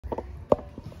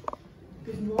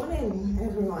Good morning,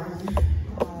 everyone.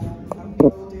 Hope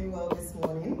you're all doing well this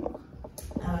morning.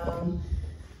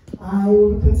 I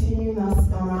will be continuing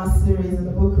on our series in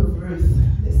the book of Ruth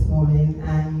this morning,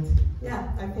 and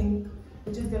yeah, I think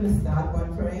we're just going to start by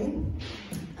praying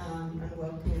and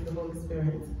welcoming the Holy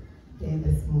Spirit here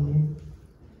this morning.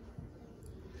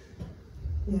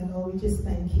 Yeah, Lord, we just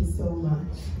thank you so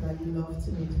much that you love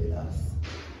to meet with us.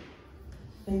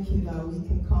 Thank you that we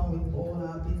can come with all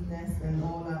our business and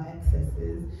all our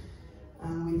excesses,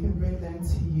 and we can bring them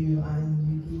to you, and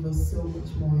you give us so much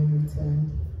more in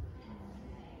return.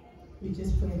 We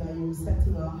just pray that you will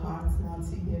settle our hearts now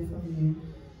to hear from you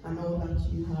and all that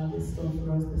you have in store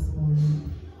for us this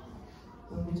morning.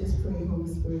 And we just pray, Holy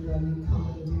Spirit, that you come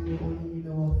and do what only you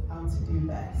know how to do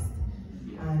best.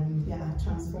 And yeah,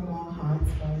 transform our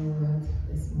hearts by your word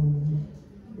this morning.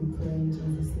 We pray in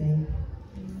Jesus' name.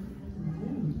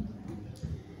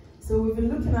 So we've been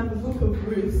looking at the book of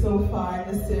Ruth so far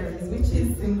in the series, which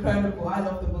is incredible. I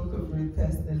love the book of Ruth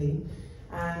personally.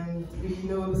 And we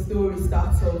know the story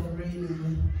starts off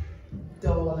really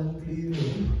dull and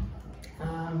gloomy.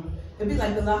 A bit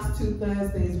like the last two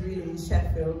Thursdays really in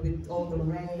Sheffield, with all the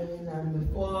rain and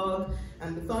the fog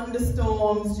and the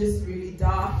thunderstorms, just really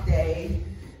dark day.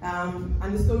 And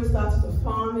the story starts with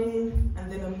farming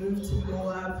and then a move to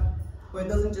Moab, where it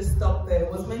doesn't just stop there.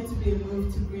 It was meant to be a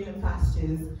move to greener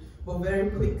pastures, but very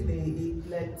quickly it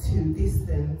led to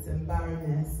distance and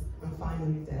barrenness and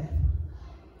finally death.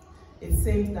 It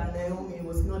seems that Naomi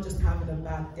was not just having a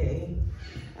bad day,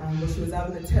 but she was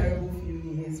having a terrible few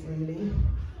years, really.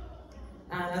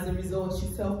 And as a result, she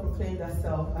self-proclaimed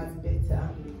herself as bitter,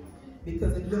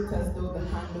 because it looked as though the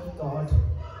hand of God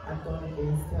had gone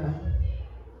against her.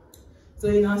 So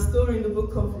in our story in the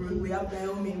book of Ruth, we have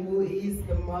Naomi, who is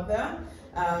the mother,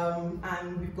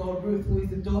 and we've got Ruth, who is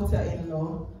the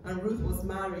daughter-in-law. And Ruth was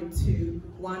married to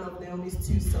one of Naomi's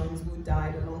two sons who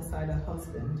died alongside her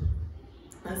husband.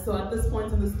 And so at this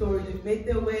point in the story, they've made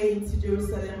their way into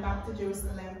Jerusalem, back to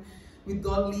Jerusalem, with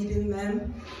God leading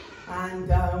them.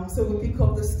 And so we pick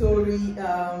up the story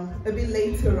a bit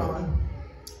later on.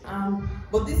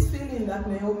 But this feeling that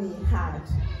Naomi had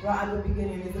right at the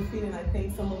beginning is a feeling I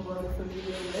think some of us are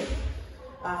familiar with.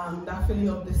 That feeling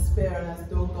of despair and as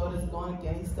though God has gone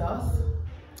against us.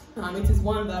 It is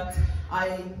one that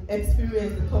I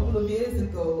experienced a couple of years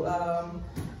ago.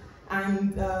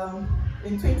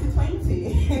 In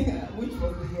 2020, which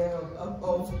was the year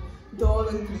of dull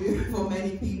and gloom for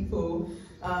many people,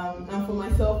 and for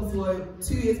myself as well.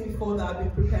 2 years before that, I've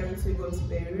been preparing to go to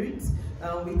Beirut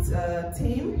with a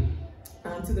team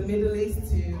to the Middle East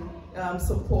to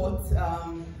support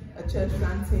a church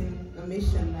planting a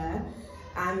mission there.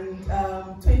 And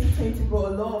 2020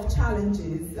 brought a lot of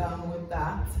challenges with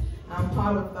that, and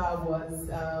part of that was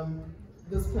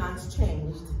those plans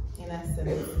changed, in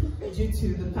essence, due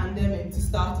to the pandemic to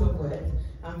start off with,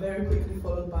 and very quickly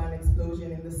followed by an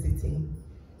explosion in the city.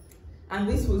 And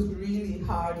this was really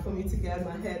hard for me to get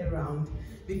my head around,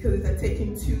 because it had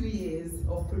taken 2 years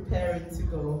of preparing to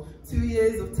go, 2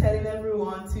 years of telling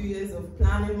everyone, 2 years of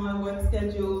planning my work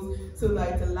schedules so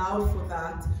that it allowed for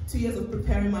that, 2 years of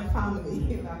preparing my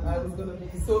family, that I was going to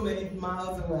be so many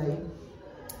miles away,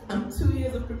 and 2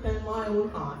 years of preparing my own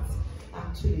heart,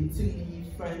 actually, to leave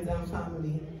friends and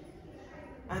family.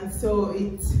 And so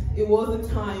it was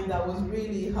a time that was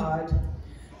really hard.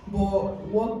 But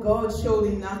what God showed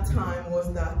in that time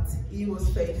was that He was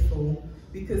faithful,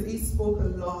 because He spoke a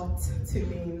lot to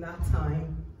me in that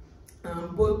time,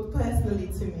 both personally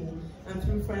to me and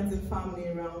through friends and family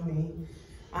around me.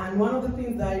 And one of the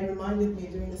things that He reminded me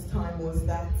during this time was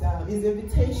that His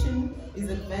invitation is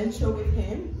adventure with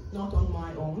Him, not on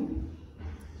my own.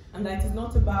 And that it's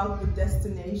not about the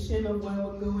destination of where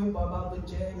we're going, but about the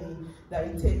journey that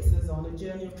He takes us on, a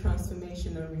journey of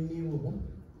transformation and renewal.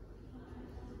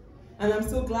 And I'm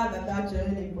so glad that that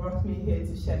journey brought me here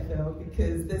to Sheffield,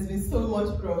 because there's been so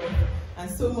much growth and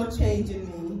so much change in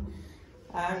me.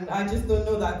 And I just don't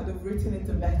know that I could have written it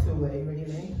a better way,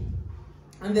 really.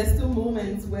 And there's still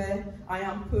moments where I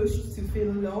am pushed to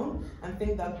feel alone and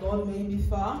think that God may be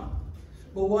far.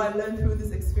 But what I learned through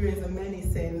this experience in many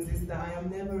senses is that I am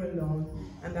never alone,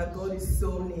 and that God is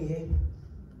so near.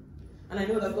 And I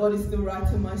know that God is still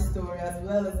writing my story, as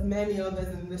well as many others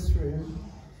in this room.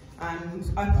 And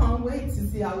I can't wait to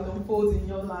see how it unfolds in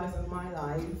your lives and my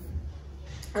life.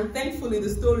 And thankfully, the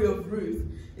story of Ruth,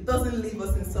 it doesn't leave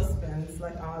us in suspense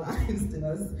like our lives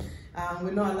does.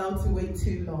 We're not allowed to wait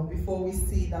too long before we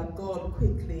see that God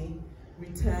quickly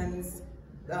returns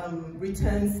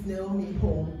Naomi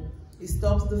home. He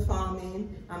stops the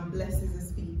farming and blesses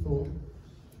His people.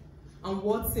 And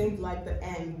what seemed like the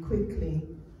end quickly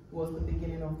was the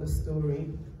beginning of the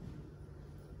story.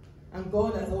 And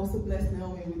God has also blessed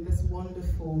Naomi with this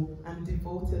wonderful and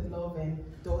devoted, loving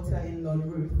daughter-in-law,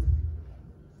 Ruth.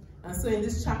 And so in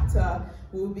this chapter,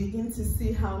 we'll begin to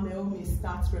see how Naomi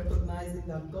starts recognizing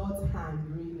that God's hand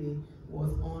really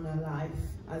was on her life,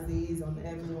 as He is on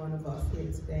every one of us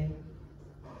here today.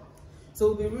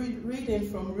 So we'll be reading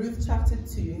from Ruth chapter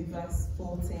 2, verse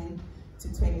 14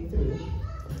 to 23.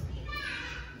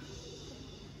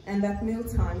 And at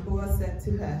mealtime, Boaz said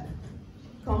to her,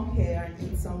 "Come here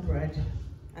and eat some bread,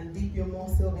 and dip your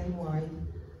morsel in wine."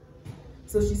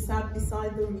 So she sat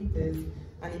beside the reapers,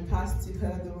 and he passed to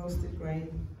her the roasted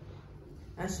grain.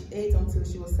 And she ate until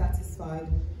she was satisfied,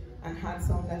 and had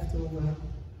some left over.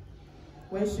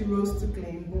 When she rose to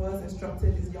glean, Boaz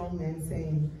instructed his young men,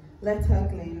 saying, "Let her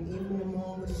glean even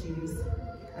among the sheaves,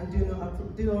 and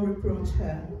do not reproach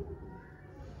her.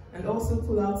 And also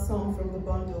pull out some from the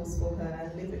bundles for her,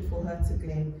 and leave it for her to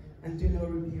glean, and do not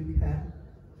rebuke her."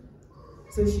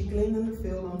 So she gleaned in the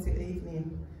field until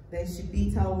evening. Then she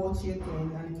beat out what she had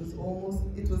gleaned, and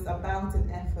it was about an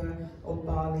ephah of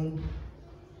barley.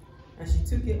 And she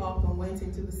took it up and went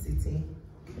into the city.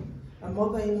 Her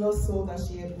mother-in-law saw that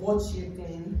what she had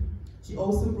gleaned. She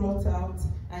also brought out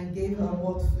and gave her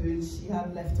what food she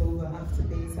had left over after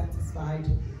being satisfied.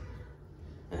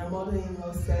 And her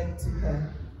mother-in-law said to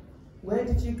her, "Where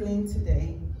did you glean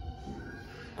today?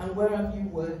 And where have you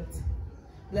worked?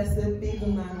 Blessed be the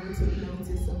man who took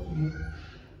notice of you."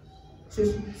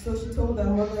 So she told her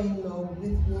mother-in-law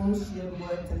with whom she had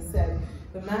worked, and said,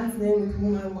 "The man's name with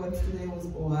whom I worked today was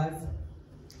Boaz."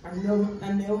 And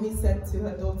Naomi said to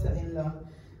her daughter-in-law,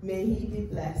 "May he be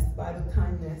blessed by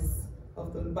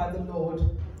the Lord,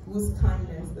 whose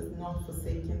kindness has not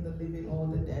forsaken the living or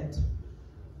the dead."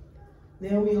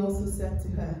 Naomi also said to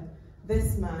her,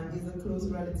 "This man is a close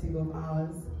relative of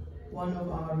ours, one of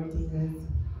our redeemers."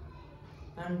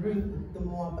 And Ruth the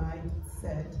Moabite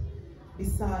said,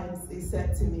 "Besides, he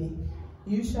said to me,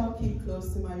 'You shall keep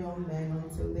close to my young men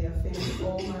until they have finished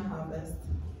all my harvest.'"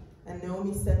 And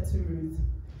Naomi said to Ruth,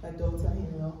 her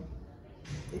daughter-in-law,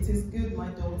 "It is good, my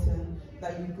daughter,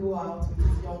 that you go out with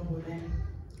these young women,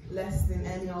 lest in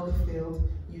any other field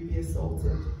you be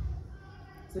assaulted."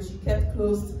 So she kept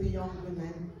close to the young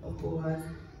women of Boaz,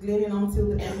 gleaning until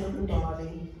the end of the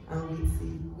barley and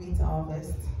wheat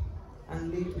harvest, and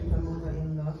lived with her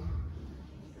mother-in-law.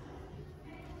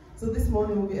 So this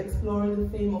morning we'll be exploring the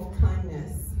theme of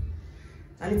kindness,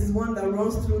 and it is one that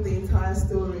runs through the entire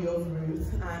story of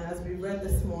Ruth. And as we read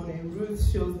this morning, Ruth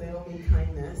shows Naomi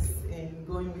kindness in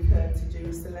going with her to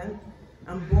Jerusalem,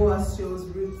 and Boaz shows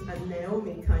Ruth and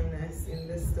Naomi kindness in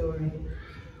this story.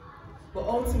 But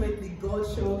ultimately, God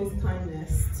showed His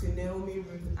kindness to Naomi,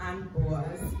 Ruth, and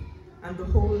Boaz, and the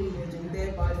whole lineage, and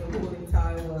thereby the whole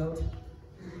entire world.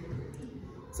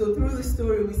 So through the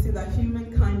story, we see that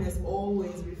human kindness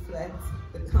always reflects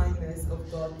the kindness of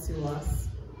God to us.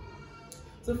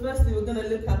 So firstly, we're going to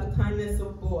look at the kindness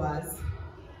of Boaz.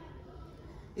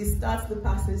 It starts the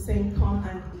passage saying, "Come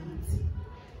and eat."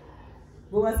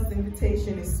 Boaz's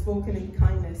invitation is spoken in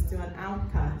kindness to an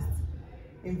outcast,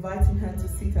 inviting her to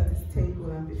sit at his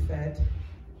table and be fed.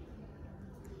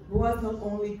 Boaz not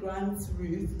only grants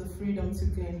Ruth the freedom to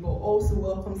glean, but also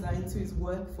welcomes her into his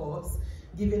workforce,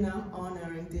 giving her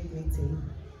honor and dignity.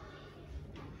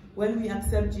 When we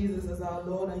accept Jesus as our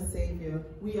Lord and Savior,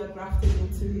 we are grafted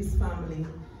into His family.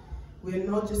 We are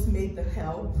not just made the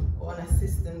help or an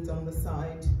assistant on the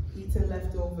side, eating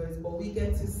leftovers, but we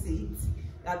get to sit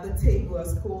at the table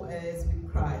as co-heirs with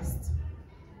Christ.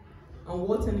 And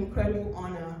what an incredible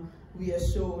honor we are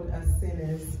showed as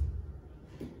sinners.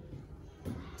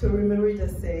 Tori Merida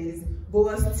says,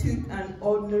 Boaz took an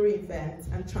ordinary event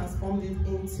and transformed it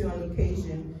into an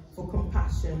occasion for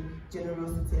compassion,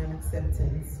 generosity, and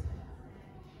acceptance.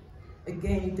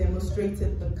 Again, he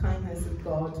demonstrated the kindness of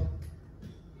God.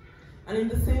 And in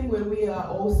the same way, we are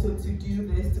also to do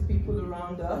this to people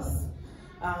around us,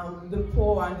 the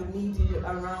poor and the needy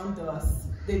around us.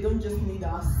 They don't just need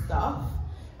our stuff.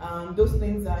 Those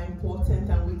things are important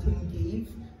and we can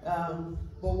give,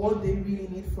 but what they really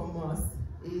need from us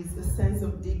is a sense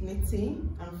of dignity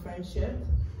and friendship.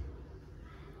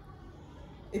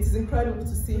 It is incredible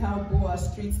to see how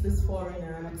Boaz treats this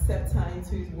foreigner and accepts her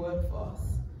into his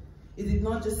workforce. It did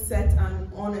not just set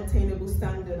an unattainable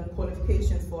standard and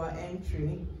qualifications for our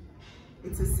entry.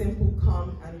 It's a simple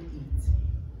come and eat.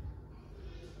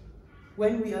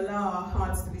 When we allow our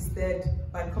hearts to be stirred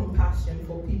by compassion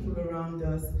for people around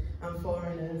us and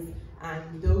foreigners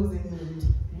and those in need,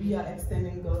 we are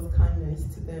extending God's kindness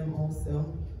to them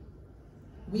also.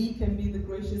 We can be the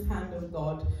gracious hand of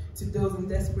God to those in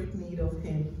desperate need of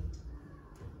Him.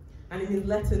 And in his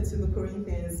letter to the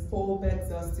Corinthians, Paul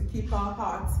begs us to keep our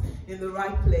hearts in the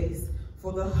right place,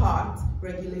 for the heart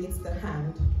regulates the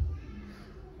hand.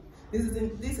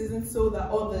 This isn't so that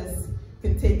others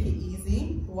can take it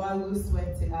easy while we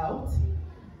sweat it out.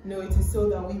 No, it is so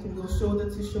that we can go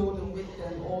shoulder to shoulder with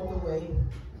them all the way.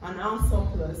 And our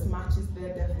surplus matches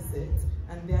their deficit,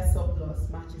 and their surplus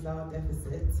matches our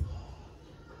deficit.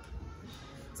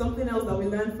 Something else that we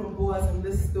learned from Boaz in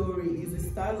this story is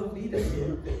his style of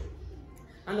leadership.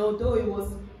 And although he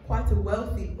was quite a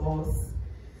wealthy boss,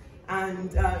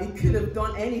 and he could have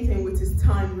done anything with his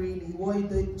time really, what he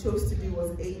chose to do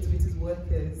was aid with his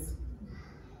workers.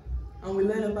 And we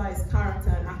learn about his character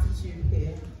and attitude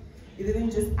here. He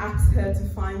didn't just ask her to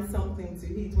find something to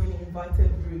eat when he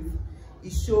invited Ruth. He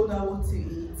showed her what to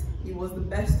eat. He was the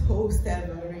best host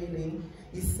ever, really.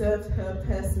 He served her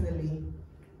personally.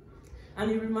 And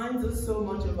he reminds us so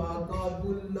much of our God,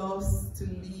 who loves to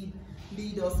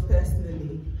lead us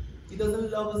personally. He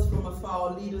doesn't love us from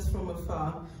afar or lead us from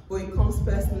afar, but he comes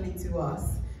personally to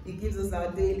us. He gives us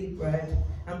our daily bread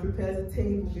and prepares a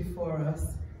table before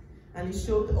us. And he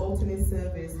showed the ultimate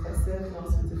service by serving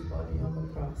us with his body on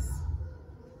the cross.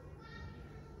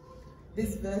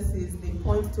 These verses, they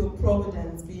point to a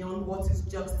providence beyond what is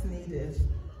just needed.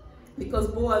 Because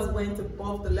Boaz went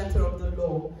above the letter of the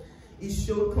law, he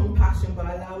showed compassion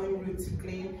by allowing Ruth to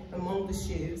glean among the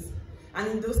sheaves. And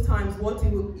in those times, what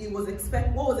was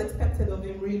expected of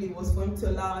him really was for him to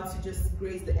allow her to just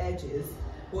graze the edges,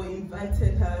 but he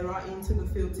invited her right into the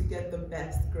field to get the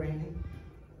best grain.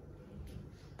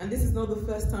 And this is not the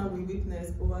first time we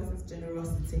witness Boaz's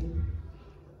generosity.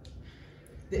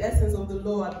 The essence of the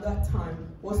law at that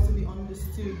time was to be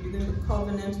understood within the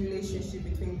covenant relationship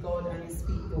between God and his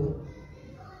people.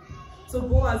 So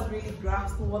Boaz really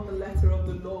grasped what the letter of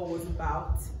the law was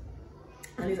about,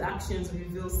 and his actions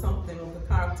reveal something of the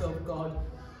character of God,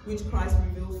 which Christ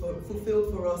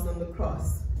fulfilled for us on the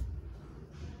cross.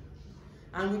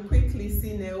 And we quickly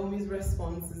see Naomi's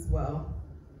response as well.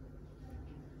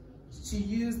 She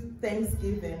used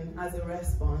thanksgiving as a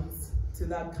response to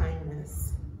that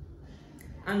kindness.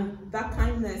 And that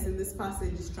kindness in this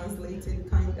passage is translated,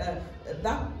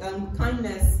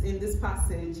 kindness in this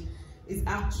passage is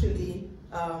actually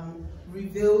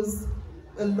reveals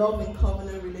a love and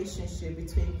covenant relationship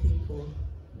between people.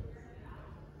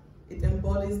 It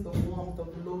embodies the warmth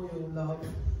of loyal love.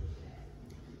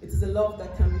 It is a love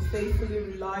that can be faithfully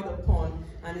relied upon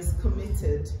and is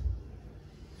committed.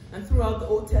 And throughout the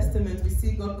Old Testament, we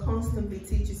see God constantly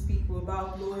teach his people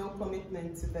about loyal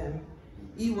commitment to them.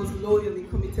 He was loyally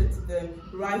committed to them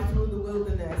right through the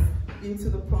wilderness into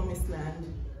the promised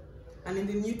land. And in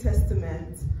the New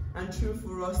Testament, and true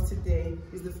for us today,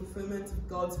 is the fulfillment of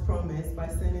God's promise by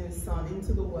sending his Son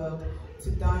into the world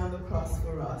to die on the cross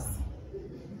for us.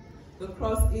 The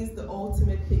cross is the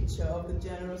ultimate picture of the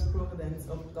generous providence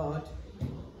of God,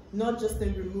 not just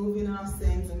in removing our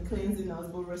sins and cleansing us,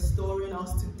 but restoring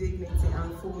us to dignity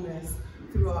and fullness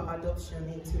through our adoption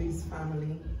into his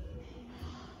family.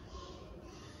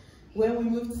 When we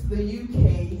moved to the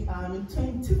UK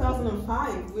in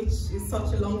 2005, which is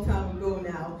such a long time ago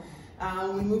now,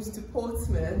 we moved to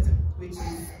Portsmouth, which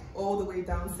is all the way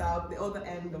down south, the other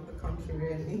end of the country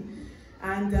really.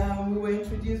 And we were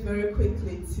introduced very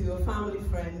quickly to a family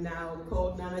friend now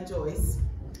called Nana Joyce.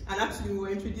 And actually we were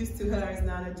introduced to her as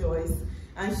Nana Joyce.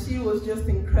 And she was just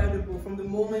incredible. From the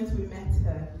moment we met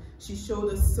her, she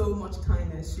showed us so much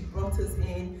kindness. She brought us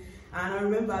in. And I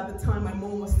remember at the time my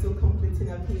mom was still completing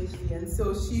her PhD, and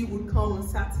so she would come on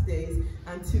Saturdays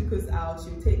and took us out. She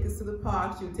would take us to the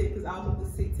park, she would take us out of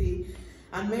the city.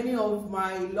 And many of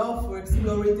my love for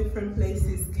exploring different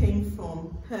places came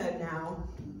from her now.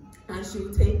 And she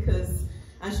would take us,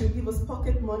 and she would give us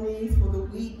pocket money for the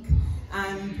week.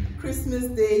 And Christmas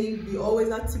Day, we always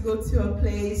had to go to her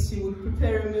place. She would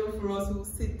prepare a meal for us, we would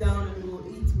sit down and we would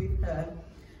eat with her.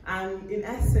 And in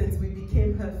essence, we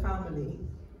became her family.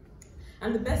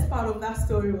 And the best part of that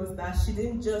story was that she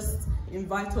didn't just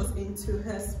invite us into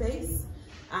her space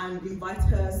and invite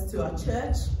us to our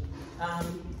church.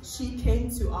 She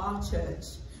came to our church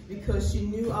because she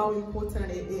knew how important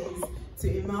it is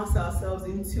to immerse ourselves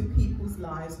into people's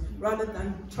lives rather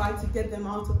than try to get them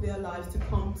out of their lives to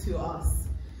come to us.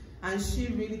 And she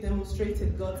really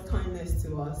demonstrated God's kindness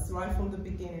to us right from the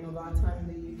beginning of our time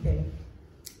in the UK.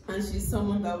 And she's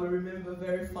someone that we remember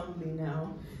very fondly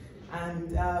now.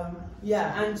 And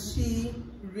yeah, and she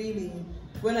really,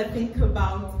 when I think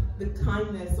about the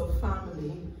kindness of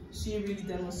family, she really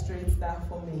demonstrates that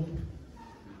for me.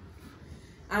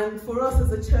 And for us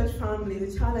as a church family,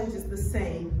 the challenge is the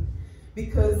same.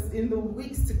 Because in the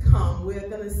weeks to come, we're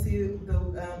going to see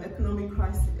the economic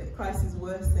crisis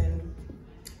worsen.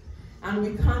 And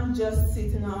we can't just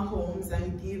sit in our homes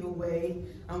and give away,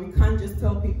 and we can't just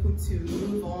tell people to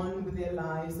move on with their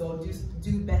lives or just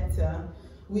do better.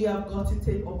 We have got to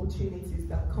take opportunities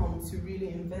that come to really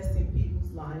invest in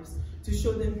people's lives, to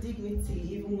show them dignity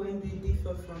even when they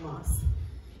differ from us,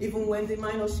 even when they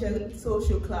might not share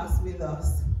social class with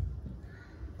us.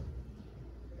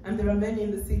 And there are many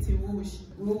in the city who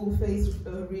will face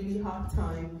a really hard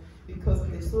time because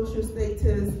of their social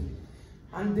status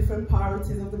and different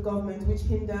priorities of the government, which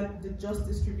hinder the just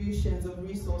distributions of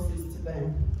resources to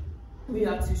them. We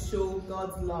have to show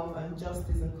God's love and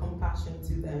justice and compassion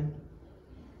to them.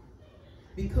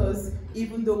 Because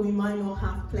even though we might not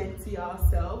have plenty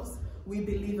ourselves, we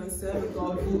believe and serve a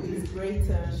God who is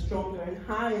greater and stronger and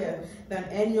higher than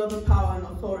any other power and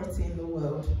authority in the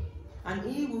world. And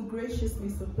He will graciously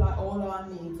supply all our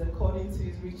needs according to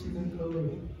His riches and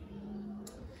glory.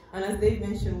 And as Dave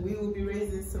mentioned, we will be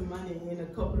raising some money in a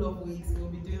couple of weeks. We'll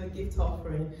be doing a gift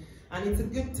offering. And it's a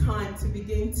good time to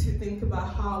begin to think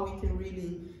about how we can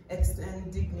really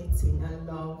extend dignity and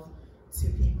love to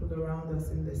people around us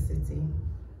in this city.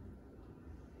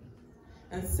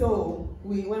 And so,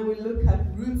 when we look at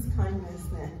Ruth's kindness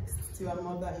next to her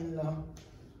mother-in-law,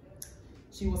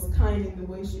 she was kind in the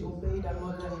way she obeyed her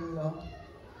mother-in-law.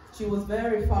 She was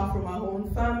very far from her own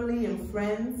family and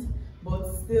friends,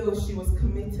 but still she was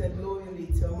committed loyally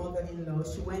to her mother-in-law.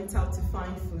 She went out to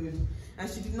find food, and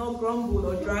she did not grumble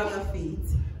or drag her feet,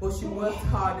 but she worked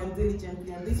hard and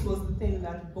diligently, and this was the thing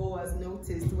that Boaz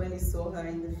noticed when he saw her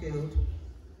in the field.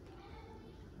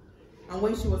 And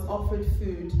when she was offered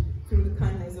food through the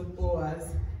kindness of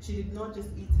Boaz, she did not just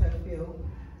eat her fill,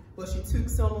 but she took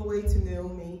some away to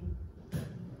Naomi.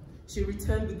 She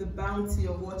returned with the bounty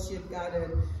of what she had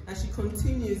gathered, and she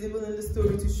continues, even in the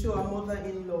story, to show her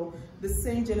mother-in-law the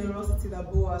same generosity that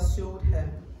Boaz showed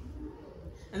her.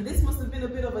 And this must have been a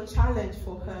bit of a challenge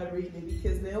for her, really,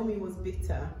 because Naomi was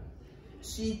bitter.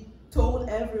 She told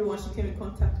everyone she came in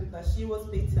contact with that she was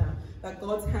bitter, that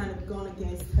God's hand had gone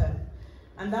against her.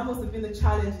 And that must have been a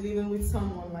challenge living with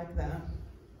someone like that.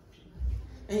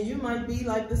 And you might be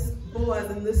like this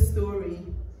Boaz in this story.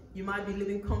 You might be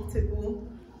living comfortable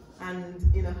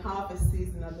and in a harvest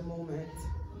season at the moment.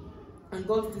 And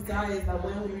God's desire is that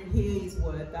when we hear His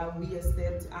word, that we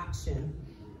step to action.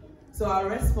 So our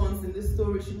response in this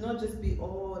story should not just be,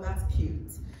 oh, that's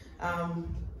cute,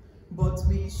 but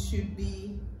we should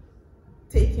be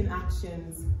taking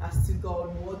actions as to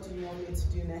God, what do you want me to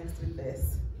do next with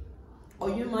this? Or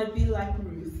you might be like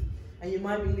Ruth, and you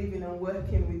might be living and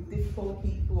working with difficult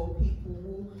people, or people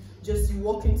who just, you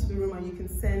walk into the room and you can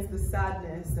sense the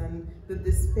sadness and the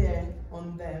despair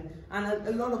on them. And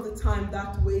a lot of the time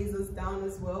that weighs us down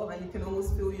as well, and you can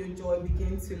almost feel your joy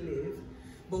begin to live.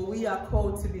 But we are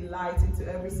called to be light into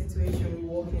every situation we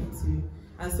walk into.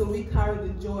 And so we carry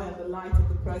the joy and the light of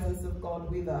the presence of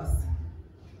God with us.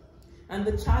 And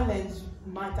the challenge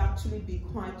might actually be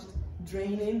quite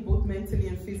draining, both mentally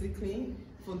and physically,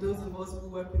 for those of us who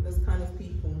work with this kind of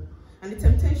people. And the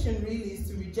temptation really is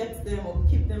to reject them or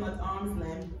keep them at arm's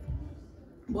length,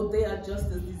 but they are just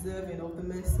as deserving of the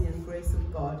mercy and grace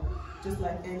of God, just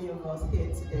like any of us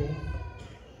here today.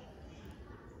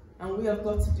 And we have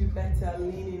got to do better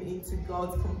leaning into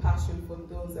God's compassion for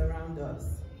those around us.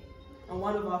 And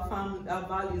one of our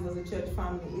values as a church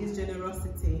family is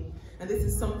generosity. And this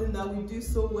is something that we do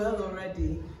so well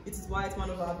already. It is why it's one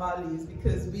of our values,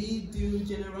 because we do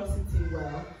generosity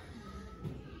well.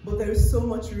 But there is so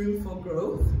much room for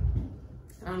growth,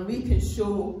 and we can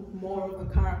show more of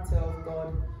the character of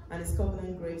God and His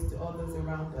covenant grace to others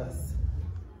around us.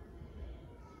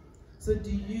 So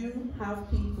do you have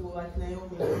people like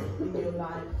Naomi in your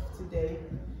life today?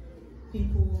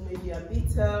 People who maybe are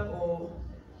bitter, or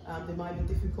they might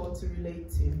be difficult to relate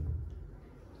to.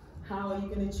 How are you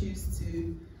going to choose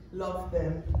to love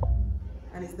them?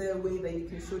 And is there a way that you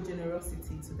can show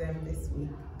generosity to them this week?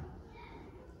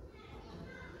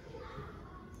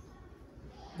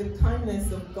 The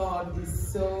kindness of God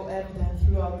is so evident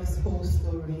throughout this whole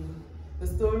story. The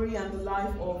story and the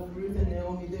life of Ruth and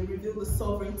Naomi, they reveal the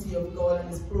sovereignty of God and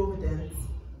His providence.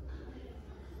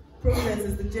 Providence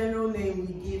is the general name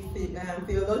we give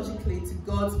theologically to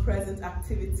God's present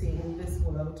activity in this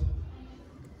world.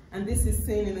 And this is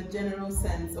seen in a general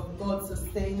sense of God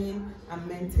sustaining and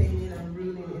maintaining and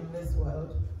ruling in this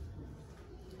world.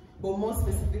 But more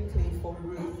specifically for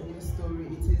Ruth in the story,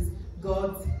 it is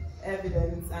God's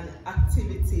evidence and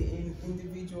activity in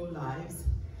individual lives.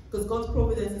 Because God's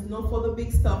providence is not for the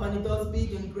big stuff, and He does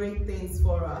big and great things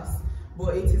for us,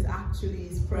 but it is actually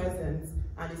His presence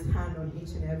and his hand on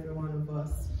each and every one of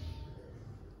us.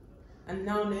 And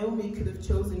now Naomi could have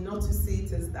chosen not to see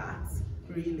it as that,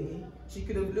 really. She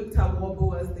could have looked at what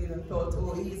Boaz did and thought,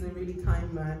 oh, he's a really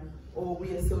kind man, or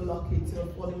we are so lucky to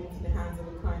have fallen into the hands of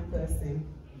a kind person.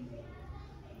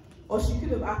 Or she could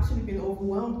have actually been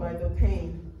overwhelmed by the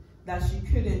pain that she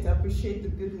couldn't appreciate the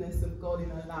goodness of God in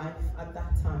her life at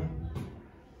that time.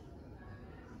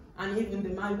 And even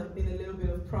there might have been a little bit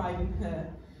of pride in her,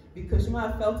 because she might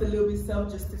have felt a little bit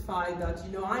self-justified that,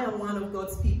 you know, I am one of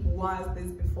God's people, why has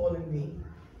this befallen me?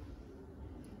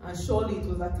 And surely it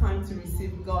was a time to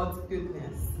receive God's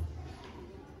goodness.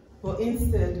 But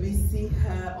instead, we see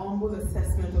her humble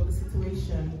assessment of the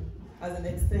situation as an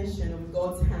extension of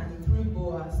God's hand through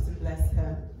Boaz to bless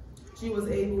her. She was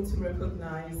able to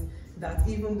recognize that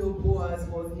even though Boaz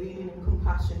was leaning in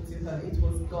compassion to her, it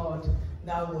was God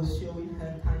that was showing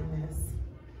her kindness.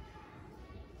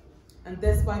 And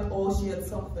despite all she had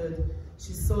suffered,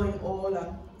 she saw in all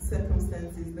her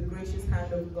circumstances the gracious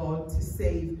hand of God to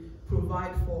save,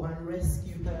 provide for, and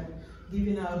rescue her,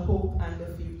 giving her hope and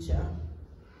a future.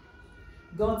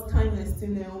 God's kindness to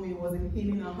Naomi was in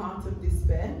healing her heart of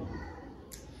despair.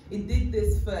 It did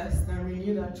this first and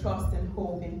renewed her trust and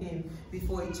hope in him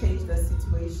before it changed her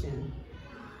situation.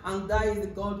 And that is the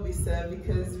God we serve,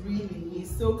 because really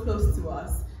he's so close to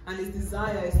us and his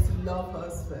desire is to love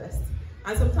us first.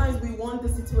 And sometimes we want the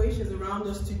situations around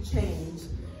us to change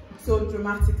so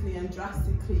dramatically and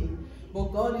drastically. But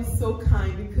God is so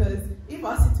kind, because if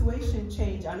our situation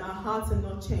change and our hearts are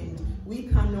not changed, we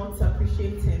cannot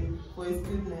appreciate him for his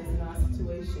goodness in our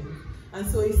situation. And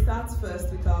so it starts first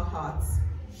with our hearts.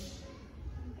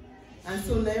 And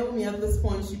so Naomi at this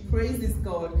point, she praises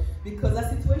God because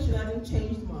her situation hadn't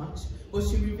changed much, but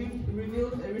she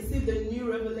received a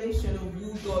new revelation of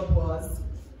who God was,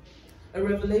 a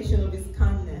revelation of his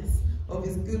kindness, of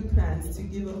his good plans to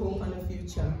give a hope and a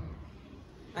future.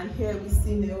 And here we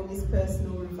see Naomi's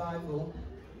personal revival.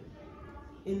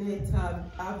 In it,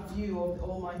 our view of the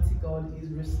Almighty God is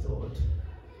restored.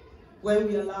 When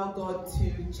we allow God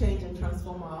to change and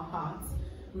transform our hearts,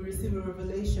 we receive a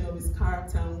revelation of his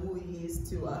character and who he is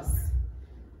to us.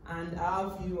 And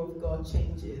our view of God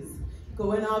changes. Because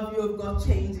when our view of God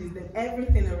changes, then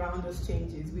everything around us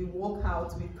changes. We walk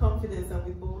out with confidence and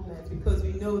with boldness, because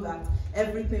we know that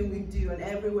everything we do and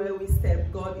everywhere we step,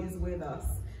 God is with us.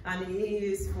 And he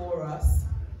is for us.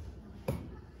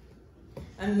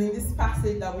 And in this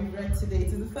passage that we read today, it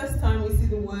is the first time we see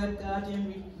the word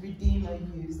guardian redeemer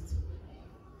used.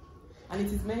 And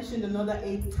it is mentioned another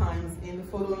 8 times in the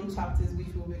following chapters, which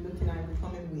we'll be looking at in the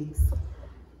coming weeks.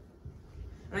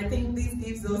 And I think this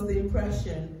gives us the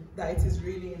impression that it is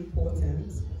really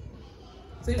important.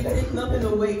 So if you take nothing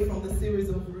away from the series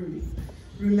of Ruth,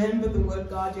 remember the word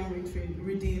guardian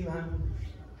redeemer,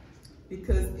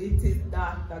 because it is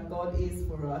that God is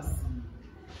for us.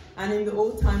 And in the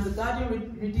old times, the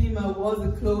guardian redeemer was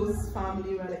a close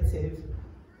family relative.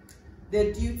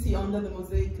 Their duty under the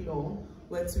Mosaic law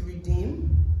were to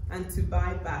redeem and to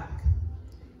buy back.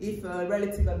 If a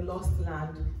relative had lost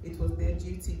land, it was their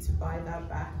duty to buy that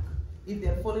back. If they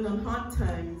had fallen on hard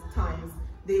times,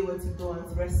 they were to go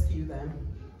and rescue them.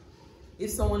 If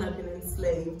someone had been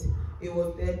enslaved, it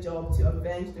was their job to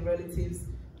avenge the relative's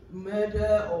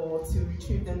murder or to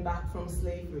retrieve them back from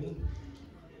slavery.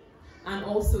 And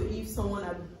also, if someone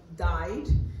had died,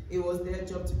 it was their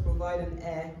job to provide an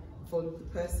heir for the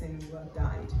person who had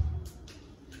died.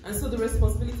 And so the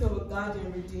responsibility of a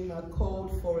guardian redeemer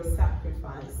called for a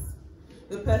sacrifice.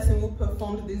 The person who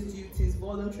performed these duties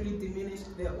voluntarily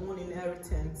diminished their own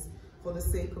inheritance for the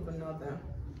sake of another.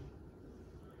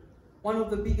 One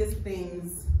of the biggest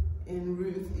things in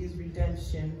Ruth is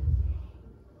redemption.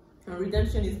 And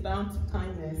redemption is bound to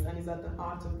kindness and is at the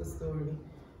heart of the story.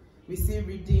 We see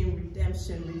redeem,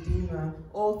 redemption, redeemer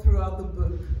all throughout the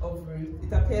book of Ruth.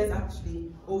 It appears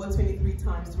actually over 23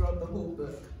 times throughout the whole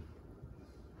book.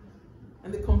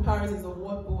 And the comparisons of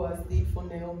what Boaz did for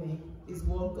Naomi is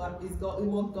what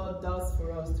God does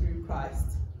for us through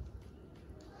Christ.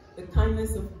 The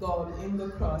kindness of God in the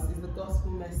cross is the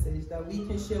gospel message that we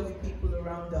can share with people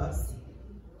around us.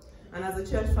 And as a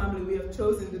church family, we have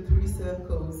chosen the 3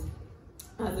 circles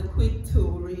as a quick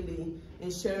tool, really,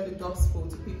 in sharing the gospel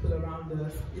to people around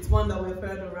us. It's one that we've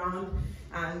heard around,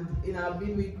 and in our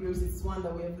midweek groups, it's one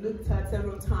that we have looked at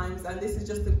several times, and this is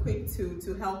just a quick tool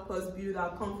to help us build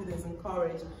our confidence and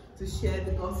courage to share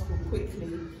the gospel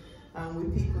quickly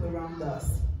with people around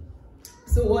us.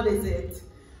 So what is it?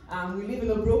 We live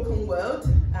in a broken world,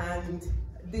 and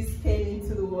this came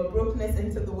into the world, brokenness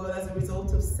entered the world as a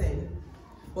result of sin.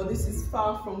 But this is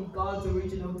far from God's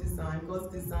original design.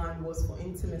 God's design was for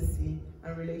intimacy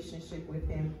and relationship with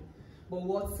him. But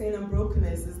what sin and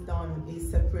brokenness has done is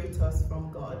separate us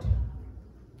from God.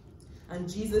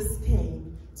 And Jesus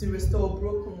came to restore a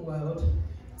broken world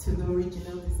to the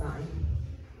original design.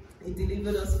 He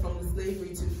delivered us from the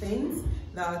slavery to things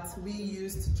that we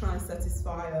use to try and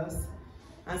satisfy us.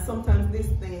 And sometimes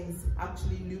these things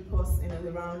actually loop us in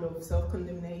a round of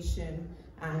self-condemnation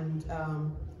and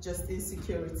just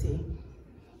insecurity.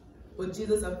 But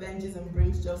Jesus avenges and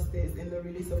brings justice in the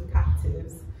release of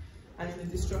captives and in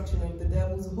the destruction of the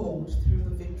devil's hold through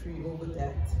the victory over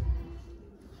death.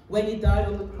 When he died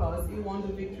on the cross, he won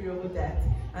the victory over death,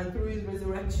 and through his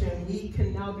resurrection, we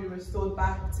can now be restored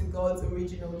back to God's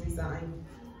original design.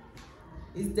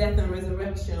 His death and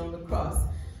resurrection on the cross,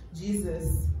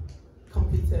 Jesus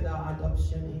completed our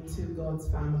adoption into God's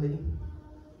family.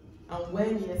 And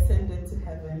when he ascended to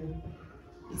heaven,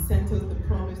 he sent us the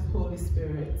promised Holy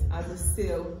Spirit as a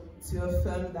seal to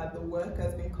affirm that the work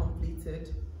has been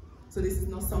completed. So this is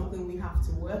not something we have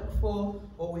to work for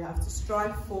or we have to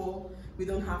strive for. We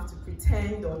don't have to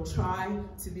pretend or try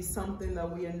to be something that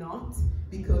we are not,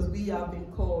 because we have been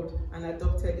called and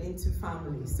adopted into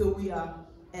family. So we are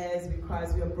heirs with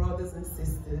Christ. We are brothers and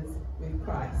sisters with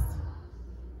Christ.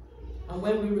 And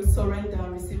when we surrender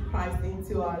and receive Christ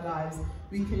into our lives,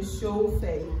 we can show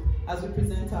faith as we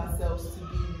present ourselves to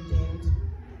be redeemed.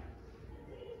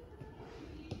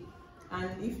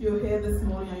 And if you're here this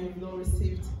morning and you've not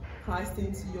received Christ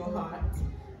into your heart,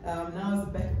 now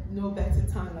is no better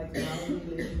time like now,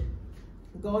 really.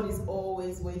 God is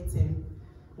always waiting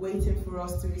for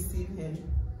us to receive him.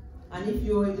 And if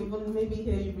you're even maybe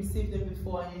here, you've received him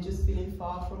before and you're just feeling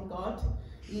far from God,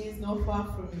 he is not far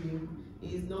from you.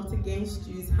 He is not against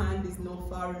you. His hand is not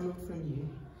far removed from you.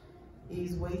 He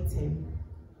is waiting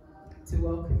to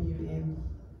welcome you in.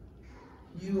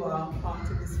 You are part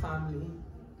of his family.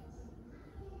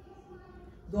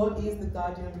 God is the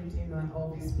guardian redeemer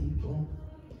of his people.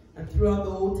 And throughout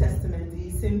the Old Testament,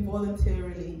 he seemed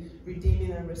voluntarily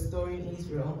redeeming and restoring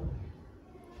Israel.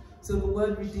 So the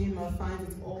word redeemer finds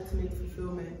its ultimate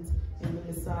fulfillment in the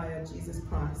Messiah, Jesus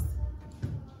Christ.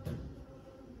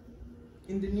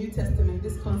 In the New Testament,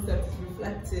 this concept is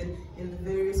reflected in the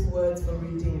various words for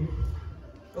redeem.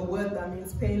 A word that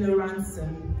means paying a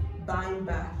ransom, buying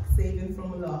back, saving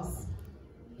from a loss.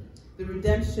 The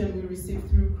redemption we receive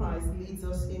through Christ leads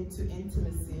us into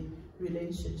intimacy,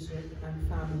 relationship, and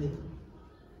family.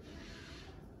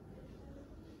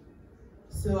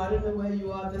 So I don't know where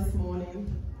you are this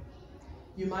morning.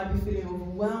 You might be feeling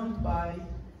overwhelmed by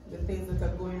the things that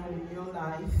are going on in your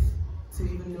life to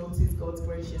even notice God's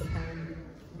gracious hand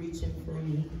reaching for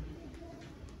you.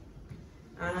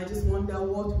 And I just wonder,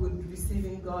 what would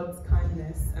receiving God's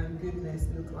kindness and goodness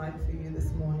look like for you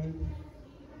this morning?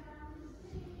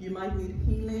 You might need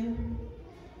healing,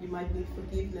 you might need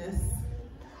forgiveness,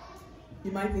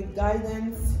 you might need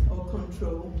guidance or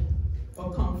control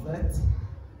or comfort,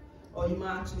 or you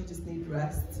might actually just need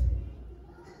rest.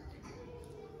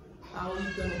 How are you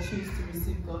going to choose to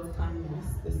receive God's kindness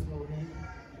this morning?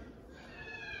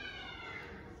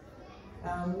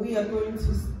 We are going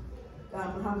to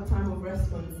have a time of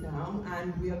response now,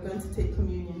 and we are going to take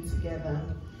communion together.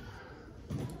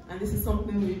 And this is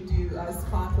something we do as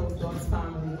part of God's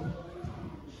family,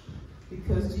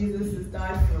 because Jesus has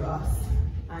died for us,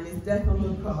 and his death on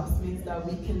the cross means that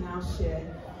we can now share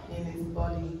in his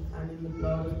body and in the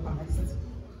blood of Christ.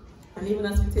 And even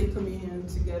as we take communion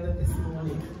together this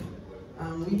morning,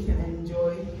 we can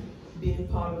enjoy being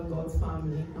part of God's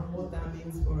family and what that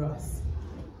means for us.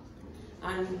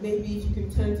 And maybe if you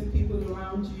can turn to people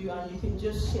around you and you can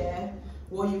just share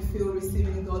what you feel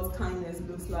receiving God's kindness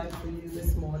looks like for you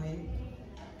this morning.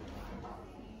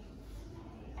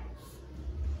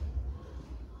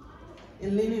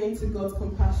 In leaning into God's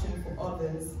compassion for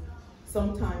others,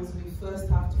 sometimes we first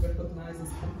have to recognize his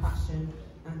compassion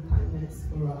and kindness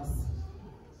for us.